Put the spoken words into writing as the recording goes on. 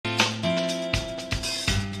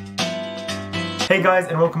Hey guys,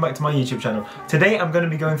 and welcome back to my YouTube channel. Today I'm going to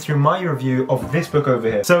be going through my review of this book over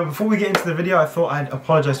here. So before we get into the video, I thought I'd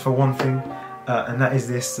apologise for one thing. And that is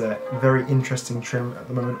this very interesting trim at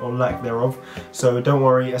the moment, or lack thereof. So don't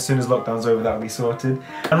worry, as soon as lockdown's over, that will be sorted.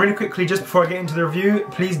 And really quickly, just before I get into the review,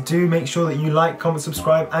 please do make sure that you like, comment,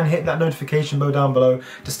 subscribe, and hit that notification bell down below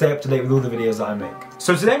to stay up to date with all the videos that I make.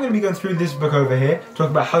 So today I'm going to be going through this book over here,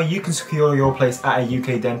 talking about how you can secure your place at a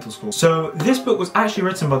UK dental school. So this book was actually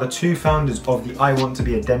written by the two founders of the I Want to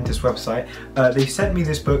Be a Dentist website. They sent me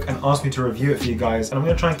this book and asked me to review it for you guys, and I'm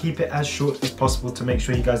going to try and keep it as short as possible to make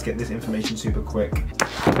sure you guys get this information super quick.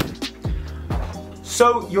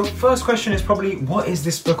 So your first question is probably, what is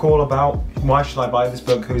this book all about? Why should I buy this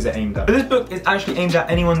book? Who is it aimed at? So this book is actually aimed at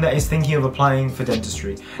anyone that is thinking of applying for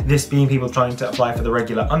dentistry. This being people trying to apply for the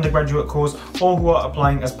regular undergraduate course or who are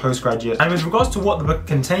applying as postgraduates. And with regards to what the book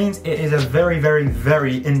contains, it is a very, very,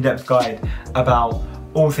 very in-depth guide about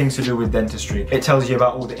all things to do with dentistry. It tells you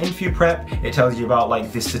about all the interview prep, it tells you about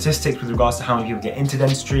like the statistics with regards to how many people get into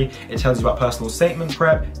dentistry, it tells you about personal statement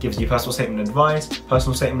prep, gives you personal statement advice,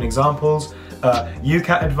 personal statement examples,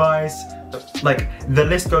 UCAT advice, like the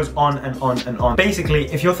list goes on and on and on. Basically,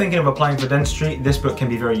 if you're thinking of applying for dentistry, this book can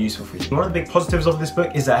be very useful for you. One of the big positives of this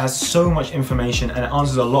book is that it has so much information and it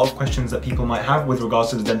answers a lot of questions that people might have with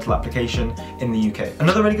regards to the dental application in the UK.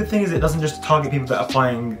 Another really good thing is it doesn't just target people that are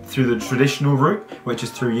applying through the traditional route, which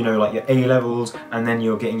is through, you know, like your A levels and then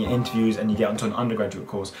you're getting your interviews and you get onto an undergraduate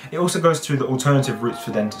course. It also goes through the alternative routes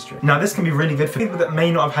for dentistry. Now this can be really good for people that may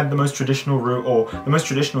not have had the most traditional route or the most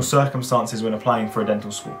traditional circumstances when applying for a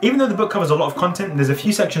dental school. Even though the book covers a lot of content, there's a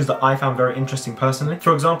few sections that I found very interesting personally.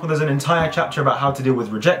 For example, there's an entire chapter about how to deal with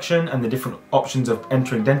rejection and the different options of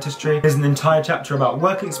entering dentistry. There's an entire chapter about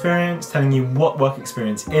work experience, telling you what work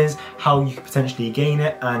experience is, how you can potentially gain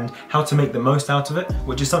it, and how to make the most out of it,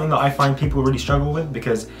 which is something that I find people really struggle with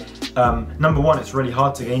because number one, it's really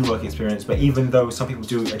hard to gain work experience, but even though some people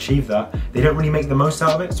do achieve that, they don't really make the most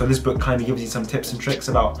out of it. So this book kind of gives you some tips and tricks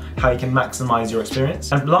about how you can maximize your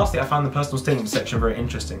experience. And lastly, I found the personal statement section very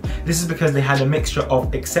interesting. This is because they had a mixture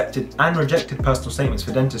of accepted and rejected personal statements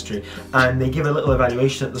for dentistry, and they give a little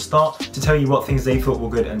evaluation at the start to tell you what things they thought were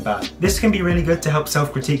good and bad. This can be really good to help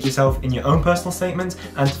self-critique yourself in your own personal statements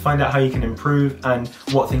and to find out how you can improve and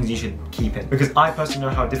what things you should keep in. Because I personally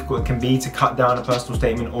know how difficult it can be to cut down a personal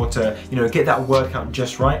statement or to, you know, get that word count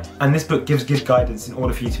just right, and this book gives good guidance in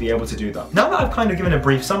order for you to be able to do that. Now that I've kind of given a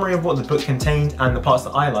brief summary of what the book contained and the parts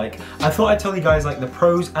that I like, I thought I'd tell you guys like the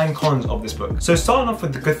pros and cons of this book. So starting off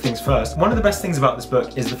with the good things first, one of the best things about this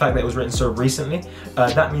book is the fact that it was written so recently.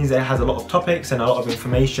 That means that it has a lot of topics and a lot of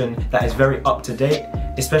information that is very up to date,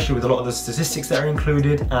 especially with a lot of the statistics that are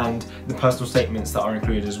included and the personal statements that are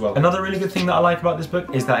included as well. Another really good thing that I like about this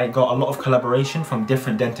book is that it got a lot of collaboration from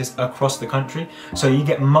different dentists across the country. So you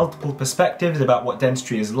get multiple perspectives about what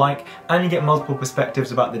dentistry is like, and you get multiple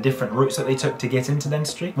perspectives about the different routes that they took to get into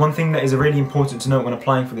dentistry. One thing that is really important to note when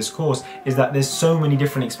applying for this course is that there's so many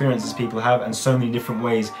different experiences people have and so many different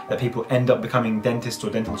ways that people end up becoming dentists or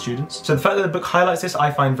dental students. So the fact that the book highlights this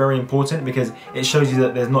I find very important because it shows you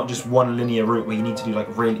that there's not just one linear route where you need to do like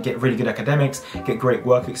get really good academics, get great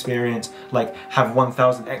work experience, like have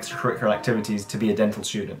 1,000 extracurricular activities to be a dental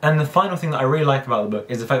student. And the final thing that I really like about the book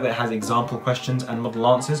is the fact that it has example questions and model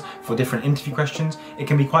answers for different interview questions. It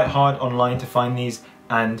can be quite hard online to find these,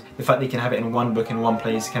 and the fact that you can have it in one book in one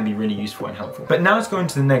place can be really useful and helpful. But now let's go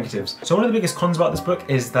into the negatives. So one of the biggest cons about this book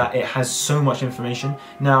is that it has so much information.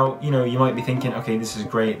 Now, you know, you might be thinking, okay, this is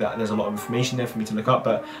great that there's a lot of information there for me to look up,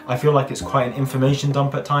 but I feel like it's quite an information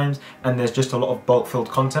dump at times, and there's just a lot of bulk-filled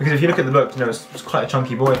content. Because if you look at the book, you know, it's quite a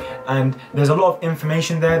chunky boy, and there's a lot of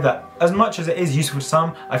information there that, as much as it is useful to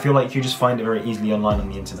some, I feel like you just find it very easily online on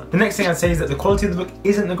the internet. The next thing I'd say is that the quality of the book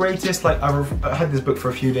isn't the greatest. Like, I've had this book for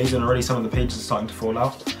a few days and already some of the pages are starting to fall out.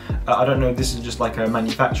 I don't know if this is just like a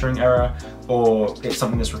manufacturing error or it's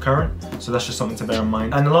something that's recurrent, so that's just something to bear in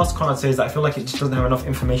mind. And the last con I'd say is that I feel like it just doesn't have enough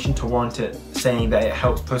information to warrant it saying that it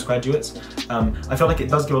helps postgraduates. I feel like it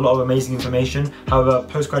does give a lot of amazing information, however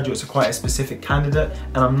postgraduates are quite a specific candidate,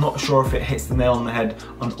 and I'm not sure if it hits the nail on the head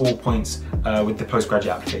on all points with the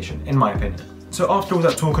postgraduate application, in my opinion. So after all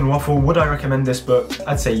that talk and waffle, would I recommend this book?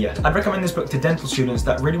 I'd say yes. I'd recommend this book to dental students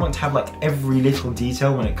that really want to have like every little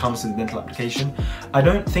detail when it comes to the dental application. I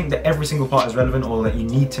don't think that every single part is relevant or that you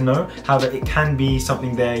need to know. However, it can be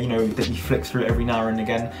something there, you know, that you flick through every now and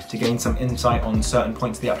again to gain some insight on certain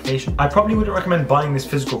points of the application. I probably wouldn't recommend buying this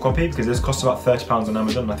physical copy because this costs about £30 on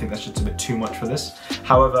Amazon, and I think that's just a bit too much for this.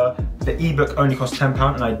 However, the ebook only costs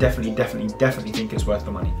 £10, and I definitely think it's worth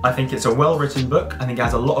the money. I think it's a well-written book. I think it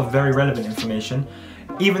has a lot of very relevant information.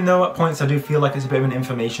 Even though at points I do feel like it's a bit of an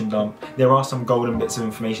information dump, there are some golden bits of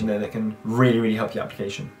information there that can really help your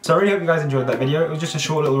application. So I really hope you guys enjoyed that video. It was just a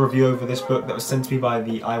short little review over this book that was sent to me by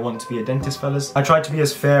the I Want to Be a Dentist fellas. I tried to be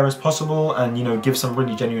as fair as possible and, you know, give some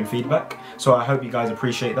really genuine feedback. So I hope you guys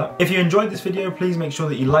appreciate that. If you enjoyed this video, please make sure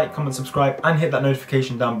that you like, comment, subscribe, and hit that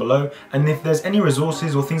notification down below. And if there's any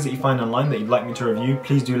resources or things that you find online that you'd like me to review,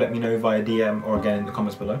 please do let me know via DM or again in the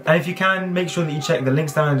comments below. And if you can, make sure that you check the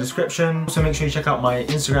links down in the description. Also make sure you check out my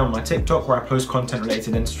Instagram and my TikTok where I post content related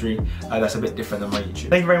to dentistry that's a bit different than my YouTube.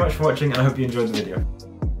 Thank you very much for watching and I hope you enjoyed the video.